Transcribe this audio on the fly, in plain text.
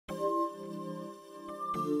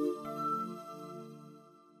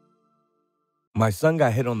My son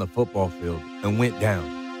got hit on the football field and went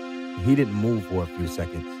down. He didn't move for a few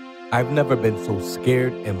seconds. I've never been so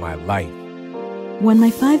scared in my life. When my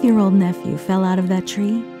 5-year-old nephew fell out of that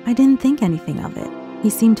tree, I didn't think anything of it. He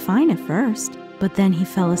seemed fine at first, but then he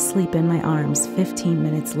fell asleep in my arms 15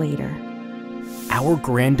 minutes later. Our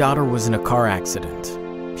granddaughter was in a car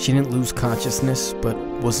accident. She didn't lose consciousness, but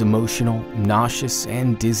was emotional, nauseous,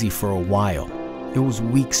 and dizzy for a while. It was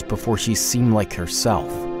weeks before she seemed like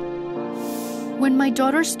herself. When my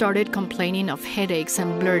daughter started complaining of headaches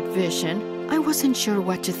and blurred vision, I wasn't sure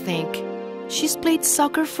what to think. She's played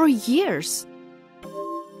soccer for years.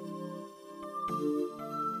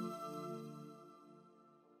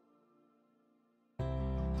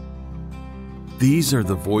 These are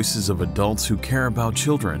the voices of adults who care about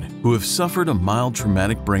children who have suffered a mild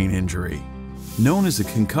traumatic brain injury. Known as a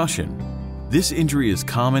concussion, this injury is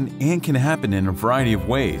common and can happen in a variety of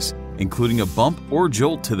ways, including a bump or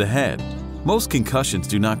jolt to the head. Most concussions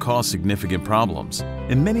do not cause significant problems,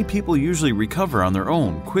 and many people usually recover on their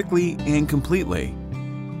own quickly and completely.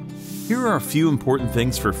 Here are a few important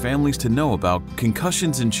things for families to know about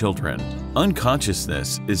concussions in children.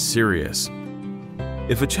 Unconsciousness is serious.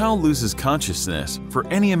 If a child loses consciousness for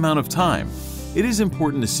any amount of time, it is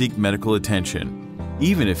important to seek medical attention,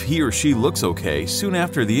 even if he or she looks okay soon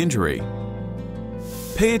after the injury.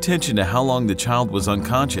 Pay attention to how long the child was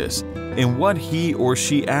unconscious and what he or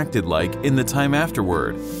she acted like in the time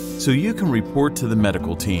afterward, so you can report to the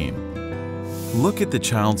medical team. Look at the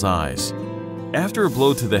child's eyes. After a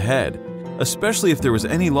blow to the head, especially if there was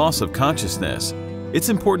any loss of consciousness, it's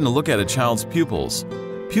important to look at a child's pupils.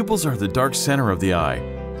 Pupils are the dark center of the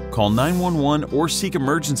eye. Call 911 or seek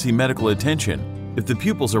emergency medical attention if the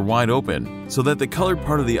pupils are wide open so that the colored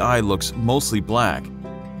part of the eye looks mostly black.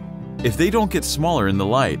 If they don't get smaller in the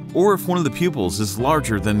light or if one of the pupils is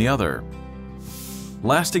larger than the other.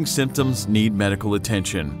 Lasting symptoms need medical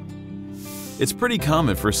attention. It's pretty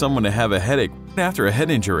common for someone to have a headache after a head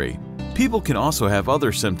injury. People can also have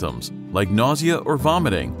other symptoms like nausea or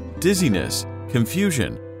vomiting, dizziness,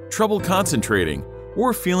 confusion, trouble concentrating,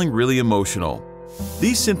 or feeling really emotional.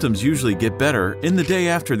 These symptoms usually get better in the day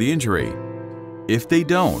after the injury. If they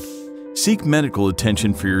don't, seek medical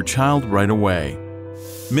attention for your child right away.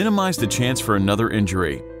 Minimize the chance for another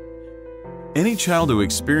injury. Any child who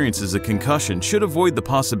experiences a concussion should avoid the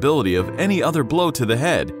possibility of any other blow to the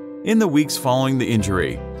head in the weeks following the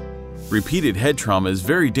injury. Repeated head trauma is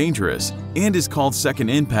very dangerous and is called second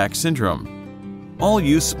impact syndrome. All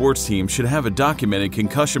youth sports teams should have a documented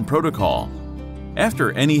concussion protocol.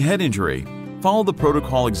 After any head injury, follow the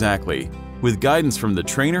protocol exactly, with guidance from the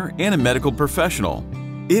trainer and a medical professional.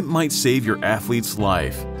 It might save your athlete's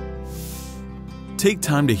life. Take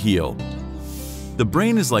time to heal. The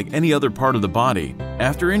brain is like any other part of the body.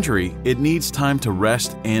 After injury, it needs time to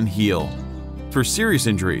rest and heal. For serious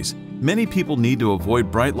injuries, many people need to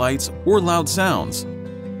avoid bright lights or loud sounds.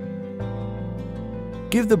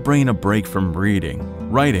 Give the brain a break from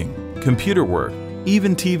reading, writing, computer work,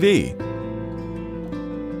 even TV.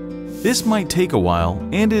 This might take a while,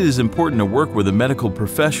 and it is important to work with a medical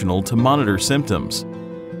professional to monitor symptoms.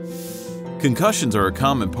 Concussions are a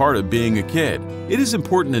common part of being a kid. It is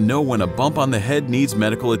important to know when a bump on the head needs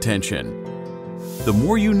medical attention. The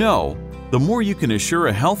more you know, the more you can assure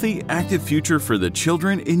a healthy, active future for the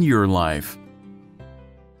children in your life.